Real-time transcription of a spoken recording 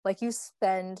Like you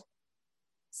spend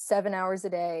 7 hours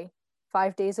a day,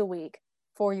 5 days a week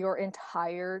for your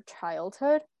entire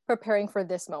childhood preparing for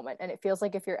this moment. And it feels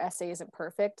like if your essay isn't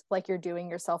perfect, like you're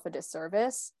doing yourself a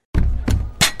disservice.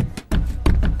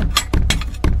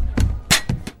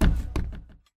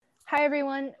 Hi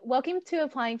everyone, welcome to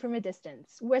Applying from a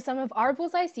Distance, where some of our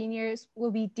Bullseye seniors will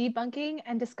be debunking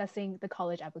and discussing the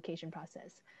college application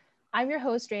process. I'm your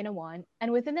host, Raina Wan,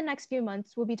 and within the next few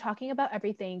months, we'll be talking about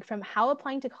everything from how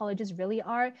applying to colleges really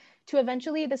are to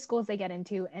eventually the schools they get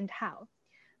into and how.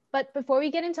 But before we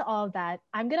get into all of that,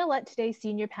 I'm going to let today's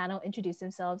senior panel introduce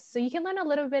themselves so you can learn a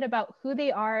little bit about who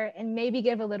they are and maybe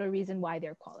give a little reason why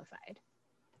they're qualified.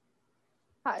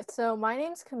 Hi, so my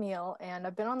name's Camille, and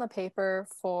I've been on the paper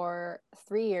for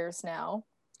 3 years now.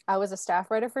 I was a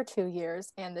staff writer for 2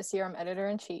 years, and this year I'm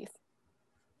editor-in-chief.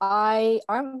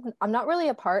 I'm not really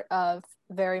a part of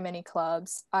very many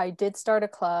clubs. I did start a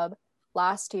club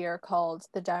last year called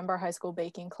the Dunbar High School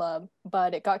Baking Club,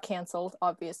 but it got canceled,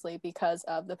 obviously, because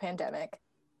of the pandemic.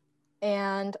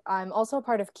 And I'm also a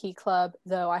part of Key Club,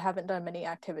 though I haven't done many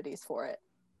activities for it.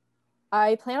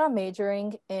 I plan on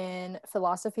majoring in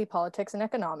philosophy, politics, and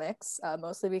economics,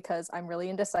 mostly because I'm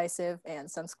really indecisive and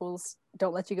some schools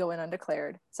don't let you go in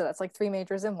undeclared. So that's like 3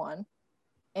 majors in one.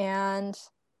 And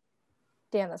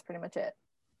damn, that's pretty much it.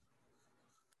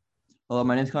 Hello,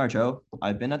 my name is Connor Cho.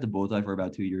 I've been at the Bullseye for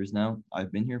about 2 years now.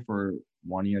 I've been here for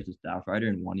 1 year as a staff writer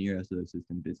and 1 year as the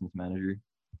assistant business manager.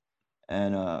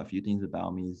 And a few things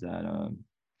about me is that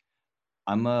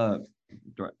I'm a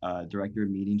director of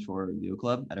meetings for Leo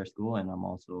Club at our school, and I'm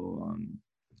also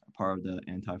a part of the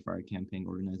anti-fire campaign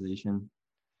organization.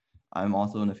 I'm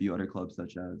also in a few other clubs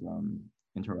such as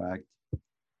Interact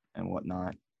and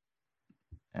whatnot.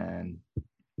 And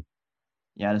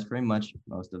yeah, that's pretty much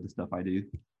most of the stuff I do.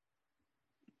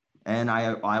 And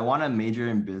I want to major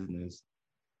in business.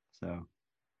 So,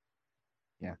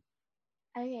 yeah.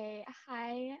 Okay,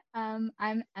 hi,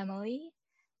 I'm Emily,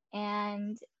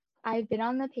 and I've been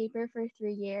on the paper for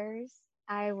 3 years.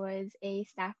 I was a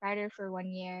staff writer for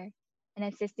 1 year, an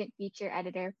assistant feature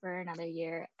editor for another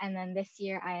year, and then this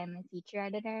year I am a feature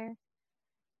editor.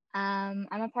 I'm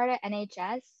a part of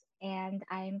NHS, and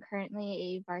I'm currently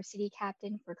a varsity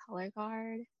captain for Color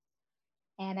Guard,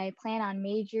 and I plan on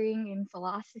majoring in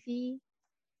philosophy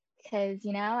because,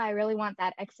 I really want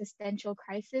that existential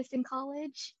crisis in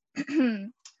college.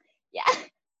 Yeah.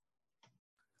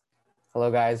 Hello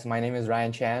guys, my name is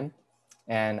Ryan Chan,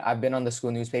 and I've been on the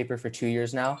school newspaper for 2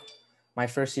 years now. My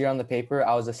first year on the paper,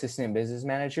 I was assistant business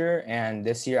manager, and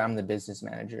this year I'm the business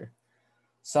manager.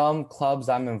 Some clubs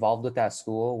I'm involved with at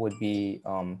school would be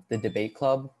the debate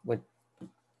club, would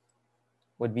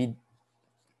be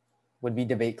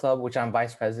debate club, which I'm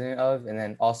vice president of, and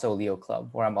then also Leo Club,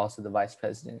 where I'm also the vice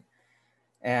president.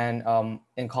 And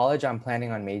in college, I'm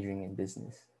planning on majoring in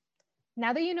business.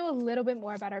 Now that you know a little bit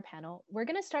more about our panel, we're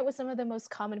going to start with some of the most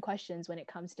common questions when it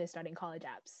comes to starting college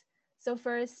apps. So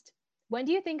first, when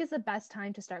do you think is the best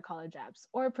time to start college apps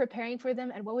or preparing for them,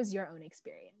 and what was your own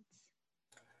experience?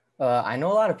 I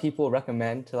know a lot of people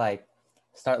recommend to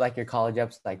start your college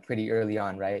apps pretty early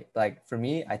on, right? Like for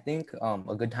me, I think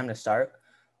a good time to start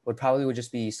would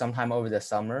just be sometime over the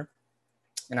summer.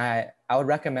 And I would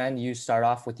recommend you start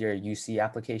off with your UC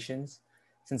applications,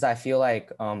 since I feel like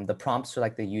the prompts for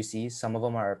the UCs, some of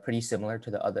them are pretty similar to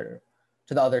the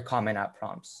other Common App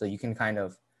prompts. So you can kind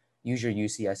of use your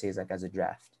UC essays as a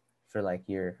draft for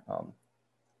your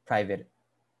private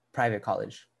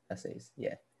college essays.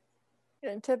 Yeah.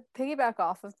 And to piggyback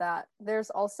off of that, there's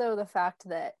also the fact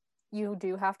that you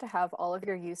do have to have all of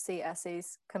your UC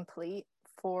essays complete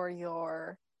for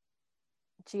your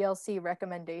GLC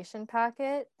recommendation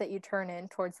packet that you turn in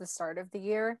towards the start of the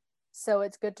year. So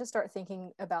it's good to start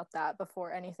thinking about that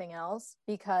before anything else,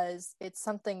 because it's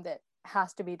something that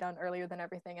has to be done earlier than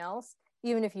everything else,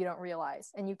 even if you don't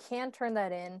realize. And you can turn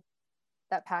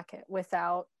that packet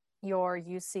without your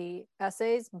UC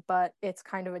essays, but it's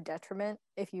kind of a detriment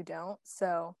if you don't.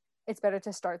 So it's better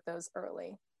to start those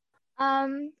early.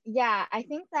 Yeah, I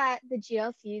think that the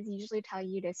GLCs usually tell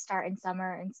you to start in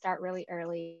summer and start really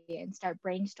early and start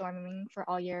brainstorming for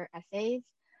all your essays,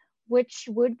 which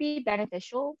would be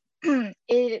beneficial.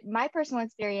 My personal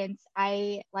experience,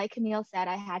 like Camille said,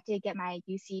 I had to get my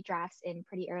UC drafts in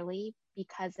pretty early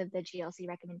because of the GLC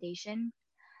recommendation.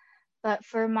 But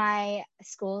for my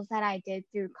schools that I did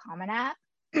through Common App,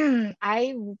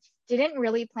 I didn't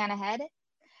really plan ahead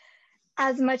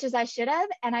as much as I should have.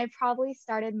 And I probably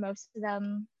started most of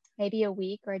them maybe a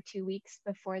week or 2 weeks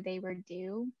before they were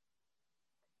due.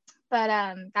 But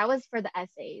that was for the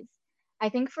essays. I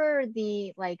think for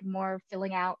the more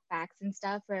filling out facts and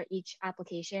stuff for each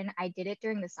application, I did it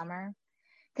during the summer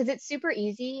because it's super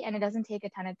easy and it doesn't take a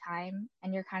ton of time,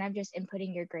 and you're kind of just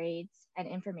inputting your grades and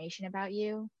information about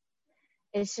you.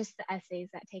 It's just the essays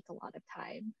that take a lot of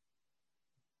time.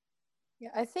 Yeah,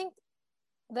 I think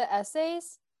the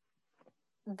essays,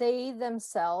 they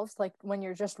themselves, like when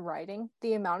you're just writing,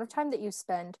 the amount of time that you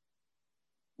spend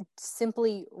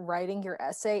simply writing your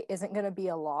essay isn't going to be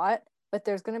a lot, but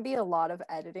there's going to be a lot of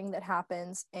editing that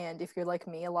happens. And if you're like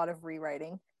me, a lot of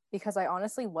rewriting, because I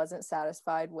honestly wasn't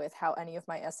satisfied with how any of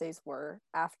my essays were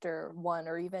after one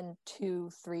or even two,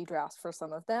 three drafts for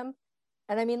some of them.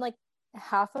 And I mean, like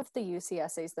half of the UC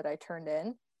essays that I turned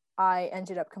in, I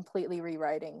ended up completely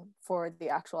rewriting for the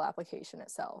actual application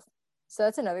itself. So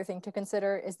that's another thing to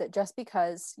consider, is that just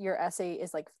because your essay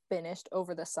is like finished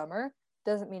over the summer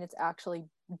doesn't mean it's actually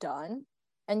done.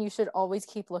 And you should always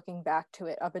keep looking back to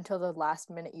it up until the last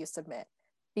minute you submit.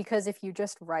 Because if you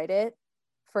just write it,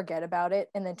 forget about it,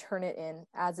 and then turn it in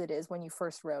as it is when you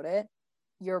first wrote it,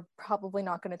 you're probably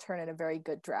not going to turn in a very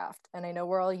good draft. And I know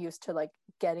we're all used to like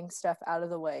getting stuff out of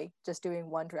the way, just doing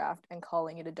one draft and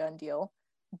calling it a done deal.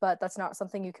 But that's not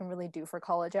something you can really do for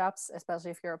college apps,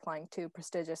 especially if you're applying to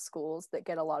prestigious schools that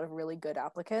get a lot of really good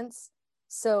applicants.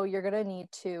 So you're going to need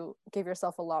to give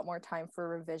yourself a lot more time for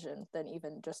revision than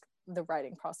even just the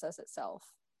writing process itself.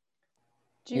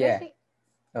 Do you guys Yeah. think?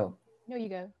 Oh, No, you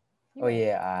go. You oh go.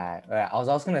 yeah. I was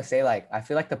also gonna say, like, I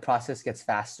feel like the process gets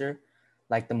faster,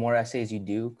 like the more essays you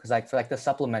do, because like for like the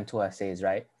supplemental essays,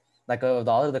 right? Like with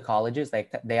all of the colleges,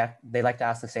 like they like to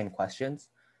ask the same questions.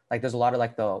 Like there's a lot of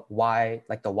like the why,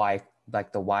 like the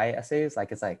why essays.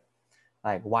 Like it's like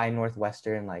why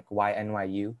Northwestern, like why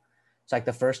NYU. So like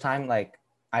the first time like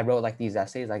I wrote like these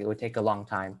essays, like it would take a long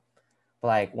time. But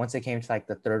like once it came to like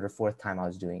the third or fourth time I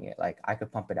was doing it, like I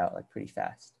could pump it out like pretty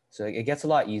fast. So it gets a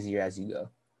lot easier as you go.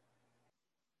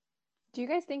 Do you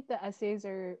guys think the essays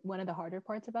are one of the harder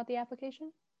parts about the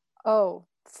application? Oh,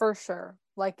 for sure.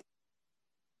 Like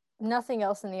nothing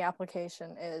else in the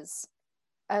application is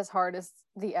as hard as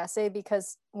the essay,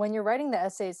 because when you're writing the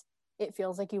essays, it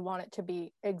feels like you want it to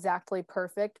be exactly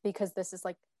perfect, because this is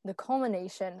like the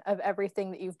culmination of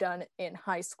everything that you've done in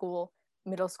high school,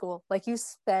 middle school. Like you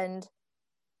spend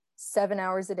 7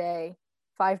 hours a day,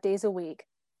 5 days a week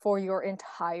for your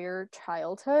entire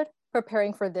childhood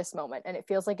preparing for this moment. And it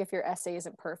feels like if your essay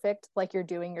isn't perfect, like you're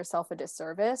doing yourself a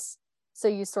disservice. So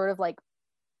you sort of like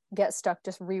get stuck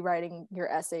just rewriting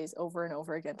your essays over and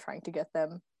over again, trying to get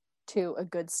them to a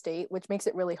good state, which makes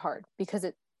it really hard because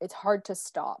it's hard to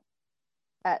stop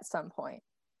at some point.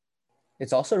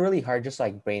 It's also really hard just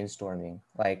like brainstorming.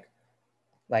 Like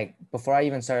before I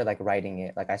even started like writing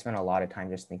it, like I spent a lot of time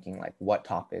just thinking like what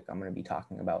topic I'm going to be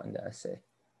talking about in the essay.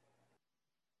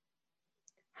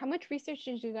 How much research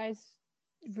did you guys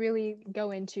really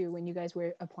go into when you guys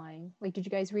were applying? Like, did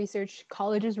you guys research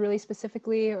colleges really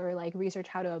specifically, or like research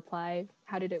how to apply?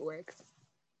 How did it work?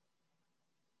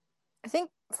 I think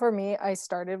for me, I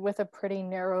started with a pretty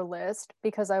narrow list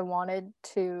because I wanted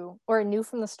to, or I knew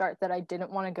from the start that I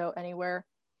didn't want to go anywhere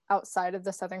outside of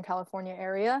the Southern California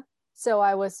area. So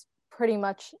I was pretty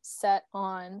much set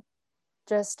on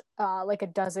just like a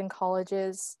dozen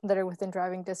colleges that are within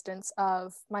driving distance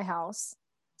of my house.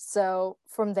 So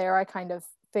from there, I kind of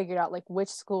figured out like which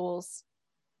schools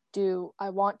do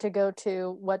I want to go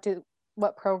to,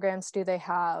 what programs do they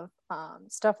have,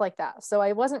 stuff like that. So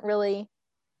I wasn't really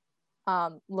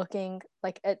looking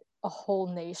like at a whole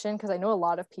nation, because I know a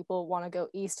lot of people want to go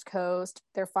East Coast.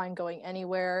 They're fine going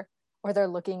anywhere, or they're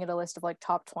looking at a list of like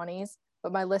top 20s.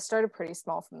 But my list started pretty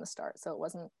small from the start, so it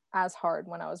wasn't as hard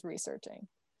when I was researching.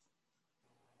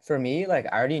 For me, like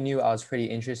I already knew I was pretty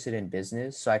interested in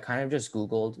business, so I kind of just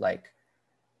Googled like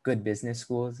good business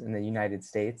schools in the United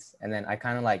States, and then I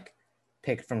kind of like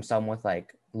picked from some with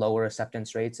like lower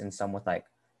acceptance rates and some with like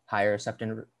higher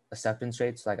acceptance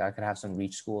rates. Like I could have some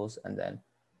reach schools and then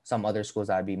some other schools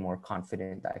that I'd be more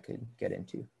confident that I could get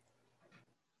into.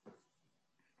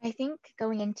 I think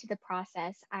going into the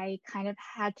process, I kind of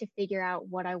had to figure out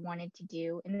what I wanted to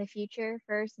do in the future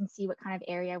first and see what kind of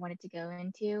area I wanted to go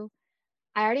into.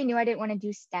 I already knew I didn't want to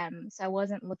do STEM, so I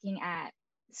wasn't looking at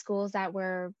schools that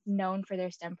were known for their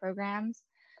STEM programs.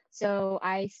 So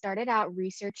I started out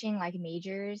researching like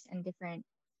majors and different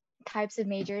types of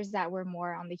majors that were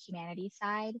more on the humanities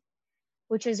side,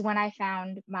 which is when I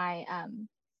found my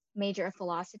major of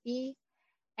philosophy.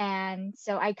 And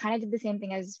so I kind of did the same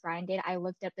thing as Ryan did. I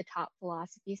looked up the top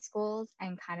philosophy schools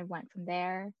and kind of went from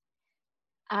there.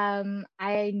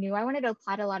 I knew I wanted to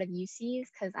apply to a lot of UCs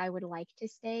because I would like to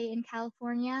stay in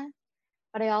California,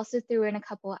 but I also threw in a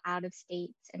couple out of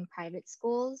states and private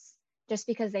schools just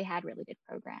because they had really good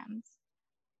programs.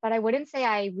 But I wouldn't say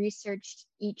I researched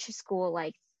each school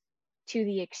like to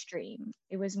the extreme.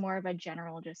 It was more of a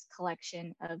general just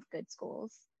collection of good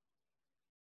schools.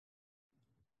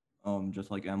 Just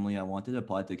like Emily, I wanted to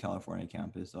apply to California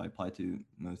campus, so I applied to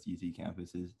most UC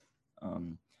campuses. I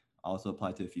also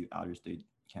applied to a few outer state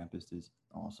campuses.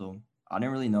 Also, I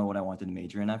didn't really know what I wanted to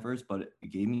major in at first, but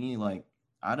it gave me like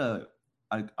I had a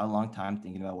long time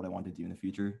thinking about what I wanted to do in the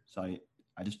future. So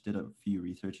I just did a few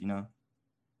research,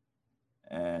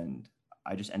 and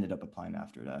I just ended up applying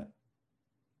after that.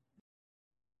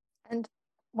 And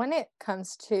when it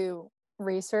comes to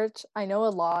research, I know a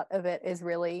lot of it is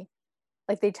really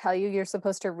like they tell you you're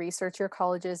supposed to research your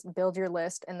colleges, build your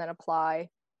list, and then apply.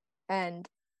 And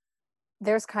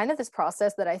there's kind of this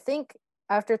process that I think,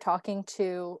 after talking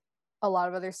to a lot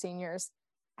of other seniors,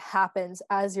 happens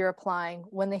as you're applying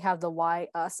when they have the why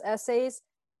us essays.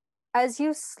 As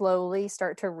you slowly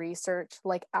start to research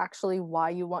like actually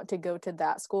why you want to go to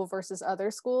that school versus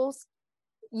other schools,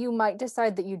 you might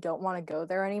decide that you don't want to go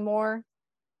there anymore.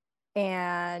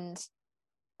 And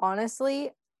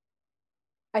honestly,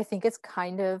 I think it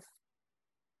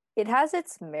has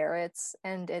its merits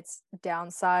and its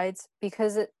downsides,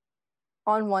 because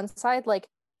on one side, like,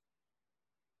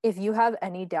 if you have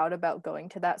any doubt about going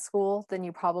to that school, then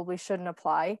you probably shouldn't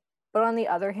apply. But on the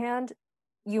other hand,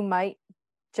 you might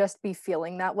just be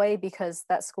feeling that way because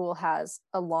that school has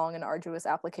a long and arduous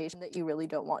application that you really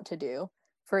don't want to do.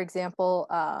 For example,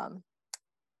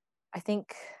 I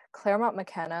think Claremont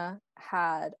McKenna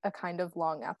had a kind of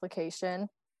long application.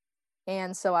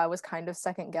 And so I was kind of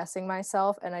second guessing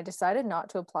myself, and I decided not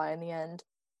to apply in the end,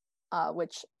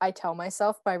 which I tell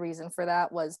myself my reason for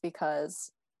that was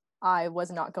because I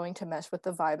was not going to mesh with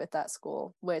the vibe at that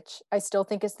school, which I still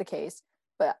think is the case.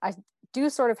 But I do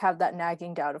sort of have that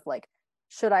nagging doubt of like,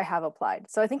 should I have applied?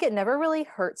 So I think it never really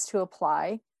hurts to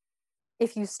apply.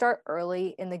 If you start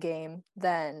early in the game,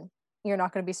 then you're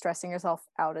not going to be stressing yourself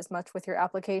out as much with your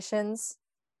applications.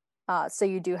 So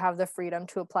you do have the freedom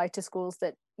to apply to schools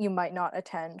that you might not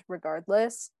attend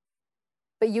regardless.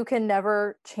 But you can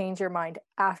never change your mind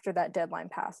after that deadline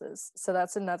passes. So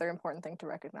that's another important thing to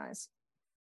recognize.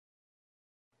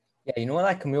 Yeah, you know what,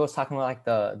 like Camille was talking about, like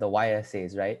the Y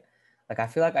essays, right? Like I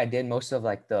feel like I did most of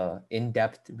like the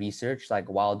in-depth research like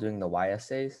while doing the Y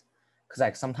essays, because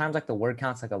like sometimes like the word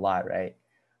count's like a lot, right?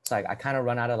 So like I kind of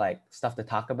run out of like stuff to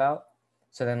talk about.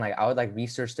 So then like I would like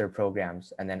research their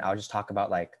programs, and then I would just talk about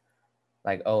like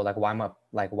oh, like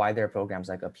why their programs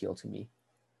like appeal to me,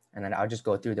 and then I'll just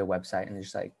go through their website and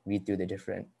just like read through the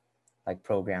different like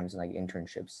programs and like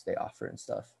internships they offer and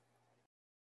stuff.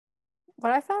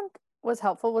 What I found was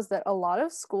helpful was that a lot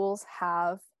of schools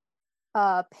have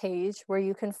a page where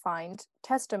you can find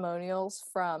testimonials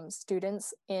from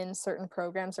students in certain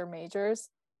programs or majors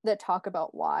that talk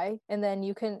about why. And then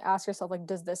you can ask yourself, like,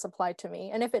 does this apply to me?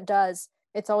 And if it does,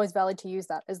 it's always valid to use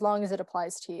that as long as it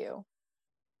applies to you.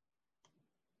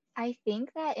 I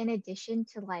think that in addition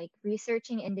to like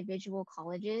researching individual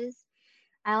colleges,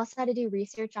 I also had to do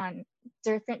research on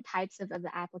different types of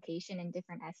the application and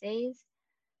different essays,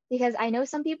 because I know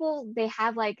some people, they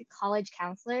have like college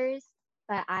counselors,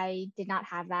 but I did not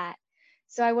have that.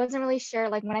 So I wasn't really sure,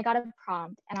 like when I got a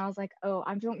prompt and I was like, oh,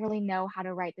 I don't really know how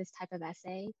to write this type of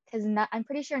essay, because I'm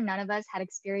pretty sure none of us had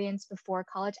experience before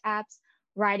college apps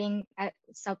writing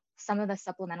some of the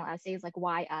supplemental essays, like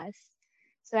why us.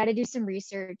 So I had to do some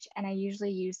research, and I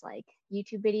usually use like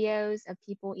YouTube videos of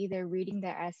people either reading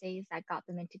their essays that got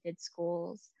them into good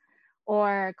schools,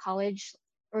 or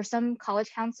some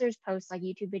college counselors post like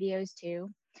YouTube videos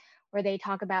too, where they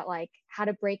talk about like how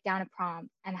to break down a prompt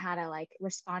and how to like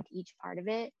respond to each part of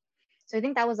it. So I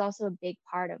think that was also a big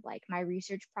part of like my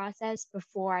research process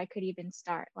before I could even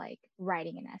start like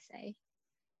writing an essay.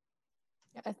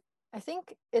 I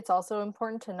think it's also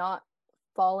important to not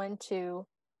fall into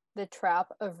the trap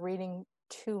of reading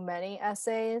too many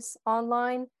essays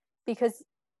online, because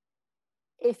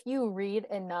if you read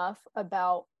enough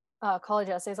about college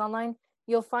essays online,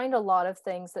 you'll find a lot of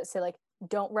things that say like,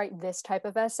 don't write this type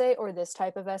of essay or this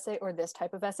type of essay or this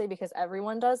type of essay, because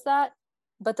everyone does that.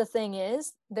 But the thing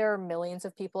is, there are millions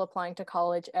of people applying to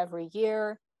college every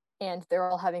year, and they're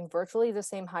all having virtually the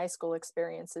same high school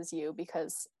experience as you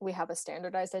because we have a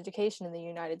standardized education in the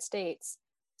United States.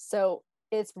 So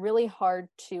it's really hard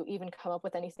to even come up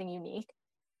with anything unique.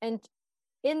 And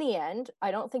in the end, I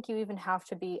don't think you even have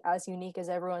to be as unique as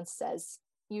everyone says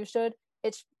you should.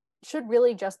 It should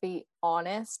really just be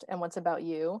honest and what's about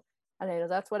you. And I know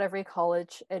that's what every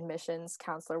college admissions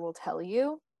counselor will tell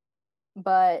you,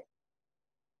 but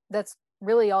that's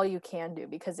really all you can do,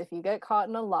 because if you get caught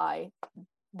in a lie,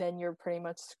 then you're pretty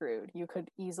much screwed. You could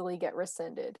easily get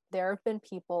rescinded. There have been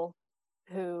people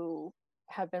who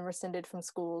have been rescinded from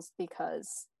schools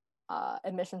because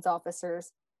admissions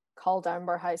officers call Diamond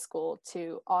Bar High School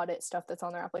to audit stuff that's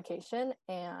on their application,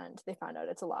 and they find out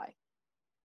it's a lie.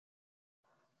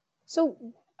 So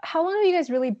how long have you guys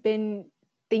really been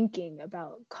thinking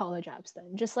about college apps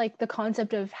then? Just like the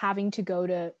concept of having to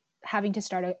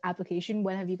start an application.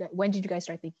 When did you guys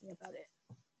start thinking about it?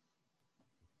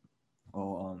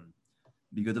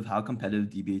 Because of how competitive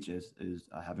DBHS is,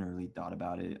 I haven't really thought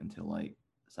about it until like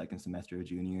second semester of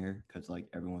junior year, because like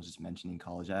everyone was just mentioning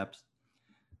college apps.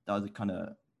 That was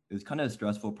it was kind of a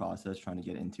stressful process trying to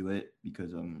get into it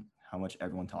because how much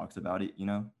everyone talks about it, you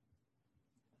know?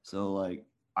 So like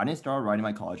I didn't start writing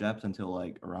my college apps until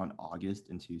like around August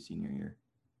into senior year.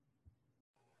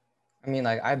 I mean,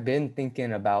 like I've been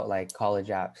thinking about like college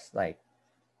apps, like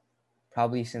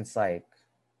probably since like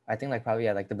I think like probably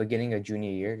at like the beginning of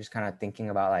junior year, just kind of thinking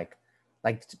about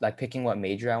like picking what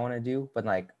major I want to do. But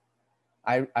like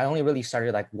I only really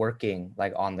started like working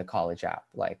like on the college app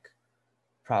like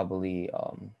probably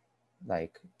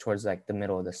like towards like the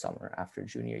middle of the summer after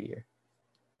junior year.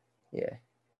 Yeah.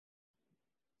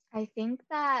 I think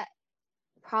that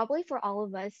probably for all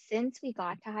of us, since we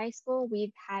got to high school,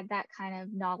 we've had that kind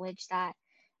of knowledge that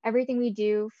everything we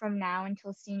do from now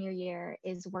until senior year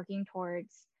is working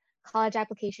towards college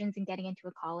applications and getting into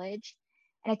a college.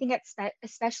 And I think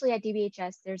especially at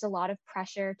DBHS, there's a lot of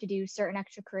pressure to do certain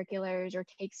extracurriculars or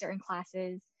take certain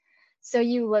classes so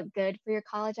you look good for your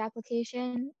college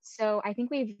application. So I think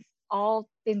we've all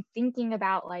been thinking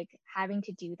about like having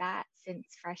to do that since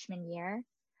freshman year.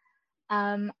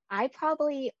 I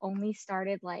probably only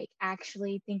started like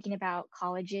actually thinking about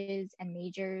colleges and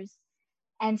majors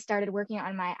and started working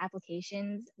on my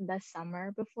applications the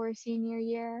summer before senior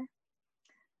year,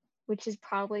 which is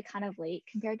probably kind of late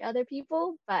compared to other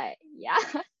people, but yeah.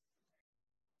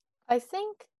 I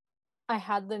think I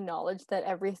had the knowledge that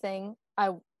everything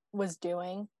I was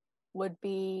doing would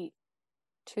be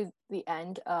to the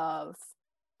end of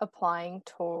applying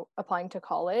to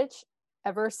college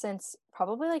ever since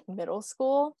probably like middle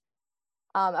school.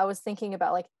 I was thinking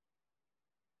about like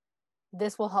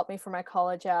this will help me for my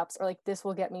college apps, or like this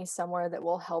will get me somewhere that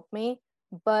will help me,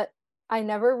 but I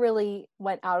never really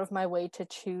went out of my way to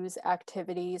choose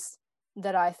activities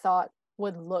that I thought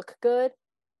would look good,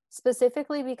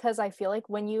 specifically because I feel like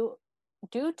when you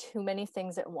do too many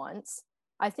things at once,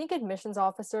 I think admissions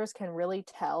officers can really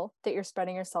tell that you're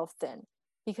spreading yourself thin,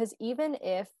 because even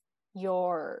if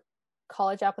your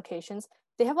college applications,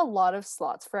 they have a lot of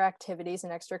slots for activities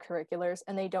and extracurriculars,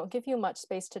 and they don't give you much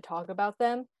space to talk about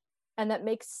them. And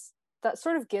that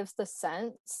sort of gives the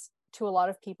sense to a lot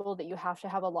of people that you have to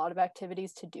have a lot of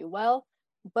activities to do well.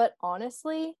 But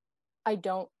honestly, I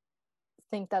don't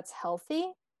think that's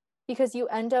healthy, because you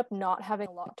end up not having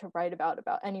a lot to write about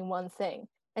any one thing.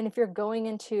 And if you're going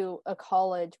into a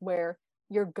college where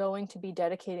you're going to be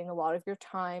dedicating a lot of your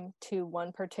time to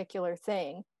one particular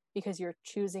thing because you're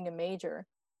choosing a major,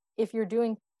 if you're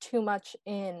doing too much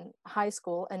in high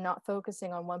school and not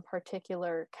focusing on one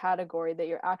particular category that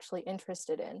you're actually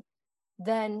interested in,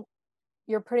 then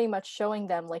you're pretty much showing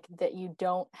them like that you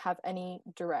don't have any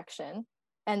direction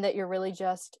and that you're really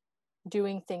just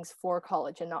doing things for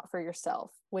college and not for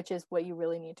yourself, which is what you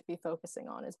really need to be focusing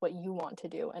on, is what you want to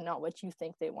do and not what you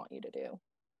think they want you to do.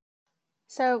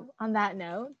 So on that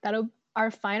note,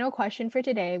 our final question for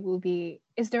today will be,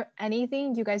 is there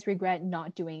anything you guys regret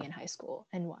not doing in high school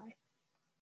and why?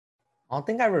 I don't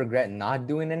think I regret not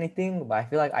doing anything, but I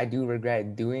feel like I do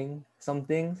regret doing some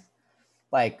things.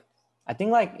 Like I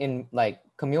think like in like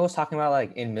Camille was talking about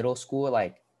like in middle school,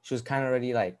 like she was kind of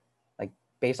already like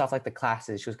based off like the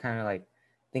classes, she was kind of like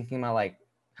thinking about like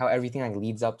how everything like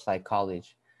leads up to like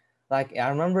college. Like I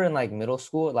remember in like middle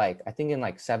school, like I think in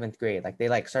like 7th grade, like they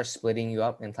like start splitting you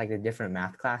up into like the different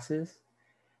math classes.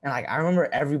 And like I remember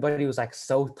everybody was like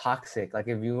so toxic, like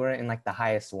if you were in like the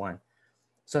highest one.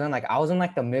 So then like I was in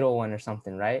like the middle one or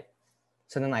something, right?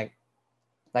 So then like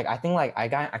I think like I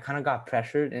kind of got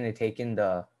pressured into taking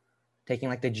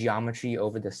like the geometry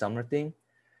over the summer thing,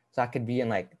 so I could be in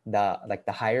like the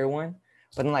higher one.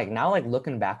 But then like now like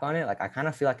looking back on it, like I kind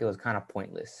of feel like it was kind of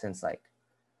pointless, since like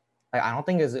I don't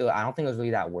think it was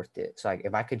really that worth it. So like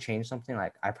if I could change something,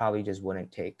 like I probably just wouldn't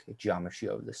take geometry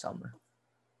over the summer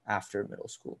after middle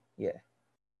school. Yeah.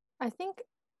 I think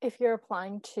if you're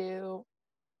applying to,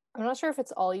 I'm not sure if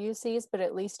it's all UCs, but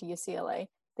at least UCLA,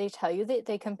 they tell you that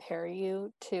they compare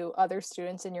you to other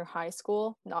students in your high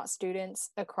school, not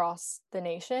students across the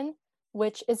nation,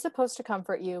 which is supposed to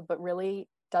comfort you, but really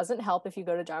doesn't help if you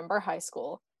go to Diamond Bar High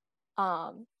School.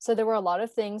 So there were a lot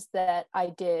of things that I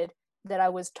did that I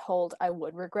was told I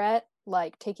would regret,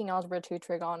 like taking Algebra 2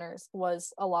 Trig Honors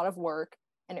was a lot of work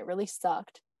and it really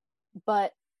sucked.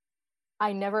 But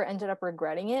I never ended up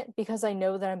regretting it because I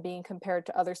know that I'm being compared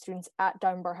to other students at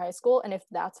Diamond Bar High School. And if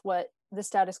that's what the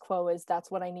status quo is,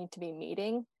 that's what I need to be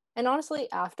meeting. And honestly,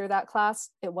 after that class,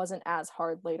 it wasn't as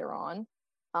hard later on.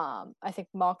 I think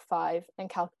Mock 5 and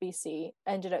Calc BC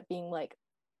ended up being like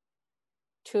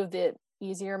two of the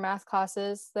easier math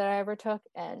classes that I ever took.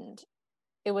 And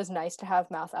it was nice to have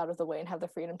math out of the way and have the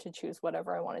freedom to choose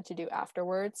whatever I wanted to do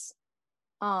afterwards.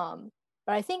 But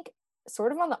I think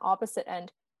sort of on the opposite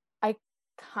end, I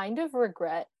kind of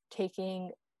regret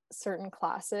taking certain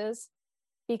classes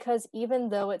because even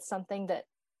though it's something that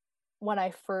when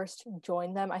I first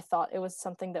joined them, I thought it was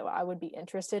something that I would be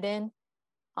interested in,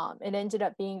 it ended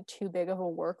up being too big of a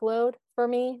workload for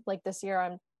me. Like this year,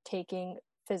 I'm taking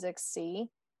Physics C,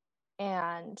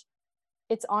 and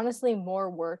it's honestly more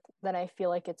work than I feel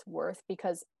like it's worth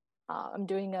because I'm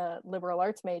doing a liberal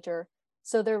arts major.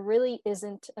 So there really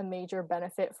isn't a major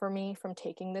benefit for me from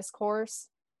taking this course.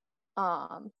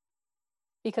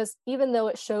 Because even though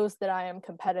it shows that I am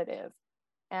competitive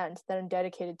and that I'm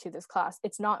dedicated to this class,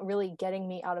 it's not really getting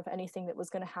me out of anything that was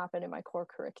going to happen in my core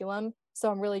curriculum. So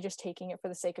I'm really just taking it for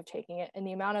the sake of taking it. And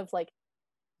the amount of like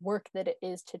work that it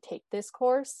is to take this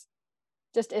course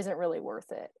just isn't really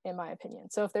worth it, in my opinion.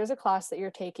 So if there's a class that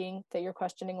you're taking that you're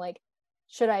questioning, like,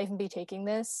 should I even be taking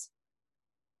this?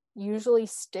 Usually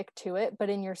stick to it, but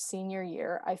in your senior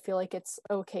year, I feel like it's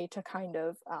okay to kind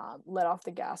of let off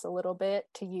the gas a little bit,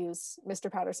 to use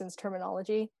Mr. Patterson's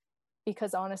terminology,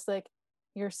 because honestly, like,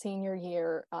 your senior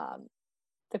year,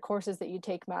 the courses that you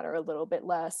take matter a little bit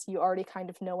less. You already kind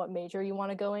of know what major you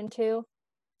want to go into.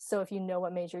 So if you know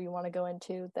what major you want to go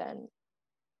into, then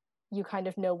you kind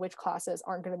of know which classes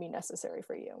aren't going to be necessary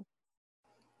for you.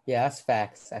 Yeah, that's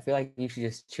facts. I feel like you should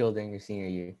just chill during your senior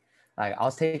year. I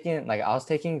was taking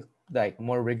like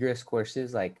more rigorous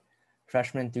courses like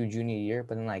freshman through junior year,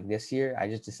 but then like this year I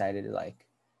just decided to like,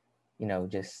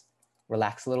 just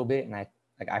relax a little bit, and I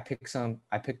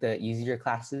picked the easier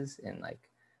classes, and like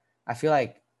I feel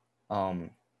like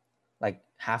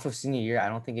half of senior year I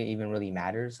don't think it even really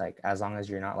matters, like as long as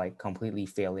you're not like completely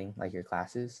failing like your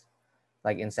classes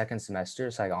like in second semester.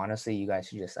 So like honestly, you guys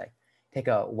should just like take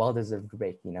a well-deserved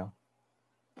break. I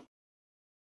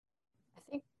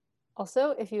think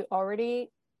also if you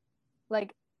already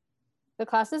like, the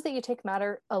classes that you take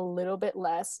matter a little bit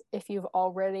less if you've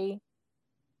already,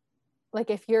 like,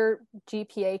 if your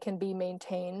GPA can be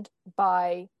maintained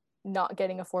by not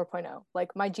getting a 4.0.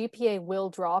 Like my GPA will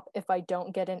drop if I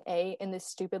don't get an A in this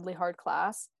stupidly hard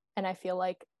class, and I feel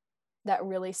like that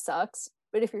really sucks.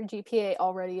 But if your GPA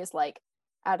already is like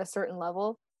at a certain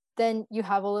level, then you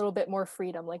have a little bit more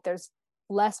freedom. Like there's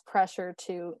less pressure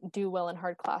to do well in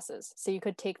hard classes. So you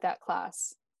could take that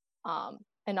class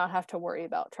and not have to worry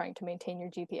about trying to maintain your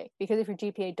GPA. Because if your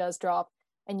GPA does drop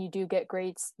and you do get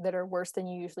grades that are worse than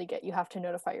you usually get, you have to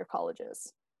notify your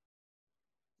colleges.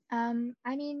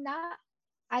 I mean, that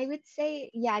I would say,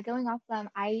 yeah, going off them,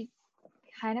 I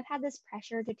kind of had this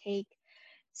pressure to take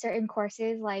certain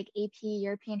courses like AP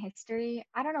European history.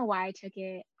 I don't know why I took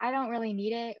it. I don't really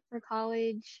need it for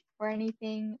college or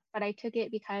anything, but I took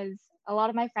it because a lot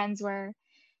of my friends were,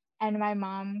 and my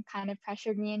mom kind of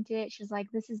pressured me into it. She was like,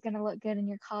 this is going to look good in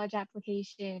your college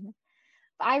application.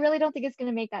 But I really don't think it's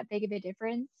going to make that big of a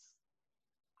difference.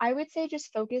 I would say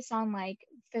just focus on like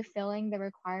fulfilling the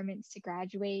requirements to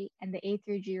graduate and the A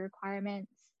through G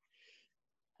requirements.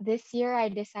 This year I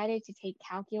decided to take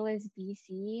Calculus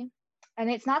BC,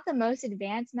 and it's not the most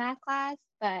advanced math class,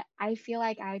 but I feel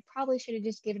like I probably should have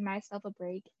just given myself a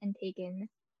break and taken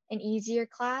an easier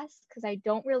class because I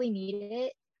don't really need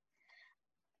it,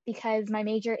 because my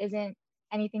major isn't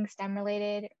anything STEM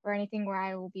related or anything where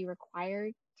I will be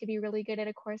required to be really good at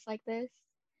a course like this.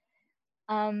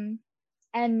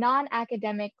 And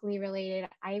non-academically related,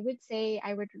 I would say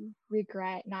I would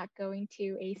regret not going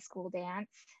to a school dance,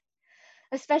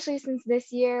 especially since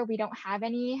this year we don't have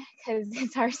any because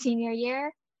it's our senior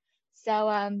year. So,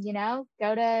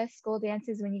 go to school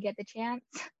dances when you get the chance.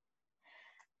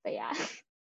 But yeah.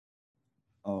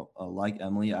 Oh, like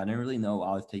Emily, I didn't really know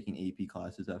I was taking AP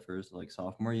classes at first. Like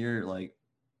sophomore year, like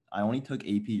I only took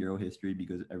AP Euro history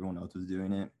because everyone else was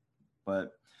doing it.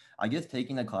 But I guess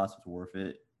taking that class was worth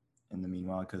it in the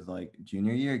meanwhile, because like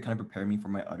junior year, it kind of prepared me for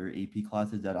my other AP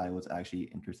classes that I was actually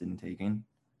interested in taking.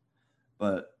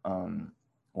 But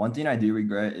one thing I do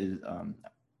regret is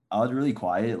I was really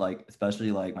quiet, like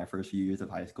especially like my first few years of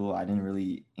high school. I didn't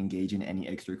really engage in any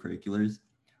extracurriculars.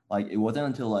 Like it wasn't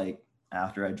until like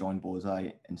after I joined Bullseye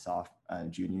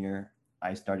in junior year,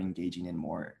 I started engaging in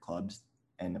more clubs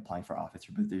and applying for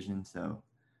officer positions. So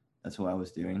that's what I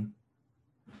was doing.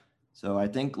 So I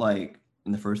think like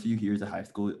in the first few years of high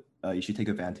school, you should take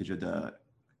advantage of the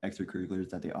extracurriculars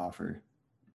that they offer.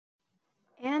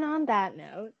 And on that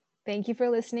note, thank you for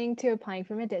listening to Applying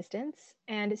from a Distance,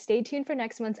 and stay tuned for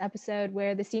next month's episode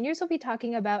where the seniors will be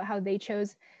talking about how they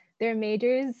chose their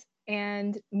majors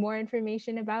and more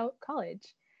information about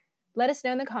college. Let us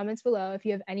know in the comments below if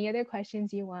you have any other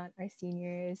questions you want our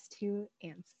seniors to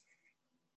answer.